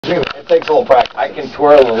It takes a little practice. I can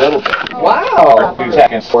twirl a little bit. Wow. 2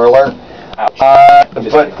 seconds. Twirler.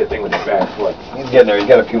 Just a good thing with his back foot. He's getting there. He's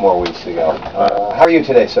got a few more weeks to go. How are you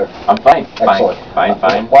today, sir? I'm fine. Excellent.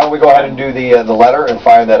 Fine. Why don't we go ahead and do the letter and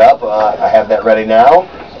fire that up? I have that ready now.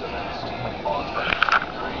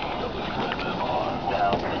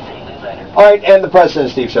 All right, and the President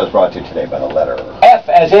Steve Show is brought to you today by the letter F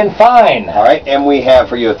as in fine. All right, and we have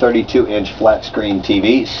for you a 32-inch flat screen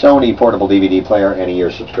TV, Sony portable DVD player, and a year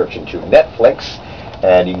subscription to Netflix.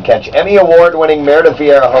 And you can catch Emmy Award-winning Meredith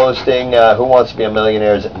Vieira hosting Who Wants to Be a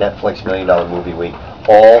Millionaire's Netflix $1 Million Movie Week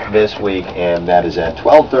all this week, and that is at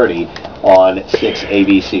 12:30 on 6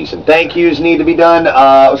 ABC. Some thank yous need to be done.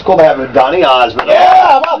 It was cool to have Donny Osmond.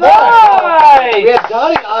 Yeah, well, nice. We had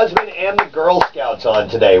Donny Osmond and the Girl Scouts on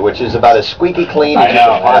today, which is about as squeaky clean as you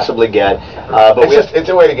can possibly get. But it's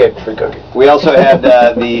a way to get free cookie. we also had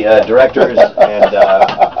the directors and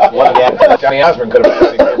one of the actors Johnny Osmond could have been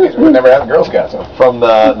free cookies. We would never have Girl Scouts on. from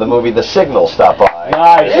the movie The Signal stop by.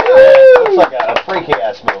 Nice. Looks like a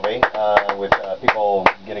freaky-ass movie with people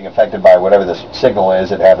getting affected by whatever this signal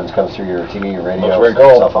is. It comes through your TV, your radio, Looks very your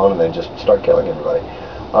cool. cell phone, and they just start killing everybody.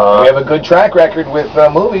 We have a good track record with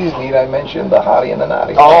movies. Need I mention The Hottie and the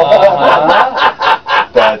Naughty?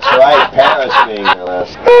 That's right, Paris being your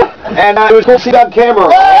list. And it was cool to see Doug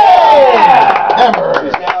Cameron.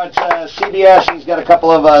 He's now at CBS. He's got a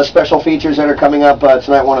couple of special features that are coming up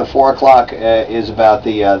tonight. One at 4 o'clock is about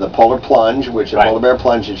the polar plunge, which the polar bear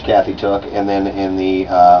plunge which Kathy took. And then in the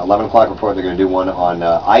 11 o'clock report, they're going to do one on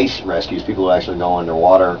ice rescues, people who actually go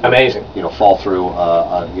underwater. Amazing. Fall through,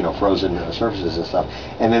 frozen surfaces and stuff.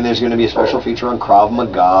 And then there's going to be a special feature on Krav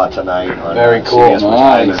Maga tonight on Very cool.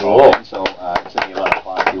 CBS. Nice. Cool. So it's going to be 11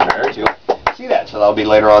 o'clock if you want to see that. So that'll be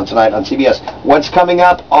later on tonight on CBS. What's coming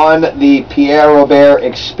up on the Pierre Robert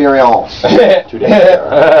Experience? 2 days later.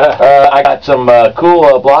 I got some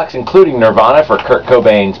cool blocks, including Nirvana for Kurt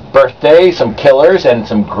Cobain's birthday, some Killers, and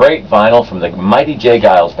some great vinyl from the Mighty J.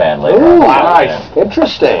 Giles Band later on. Nice.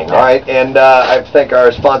 Interesting. All right, and I have to thank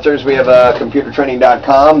our sponsors. We have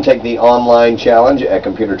computertraining.com. Take the online challenge at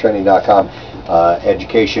computertraining.com.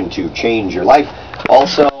 Education to change your life.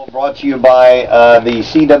 Also brought to you by the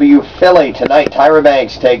CW Philly tonight. Tyra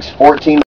Banks takes 14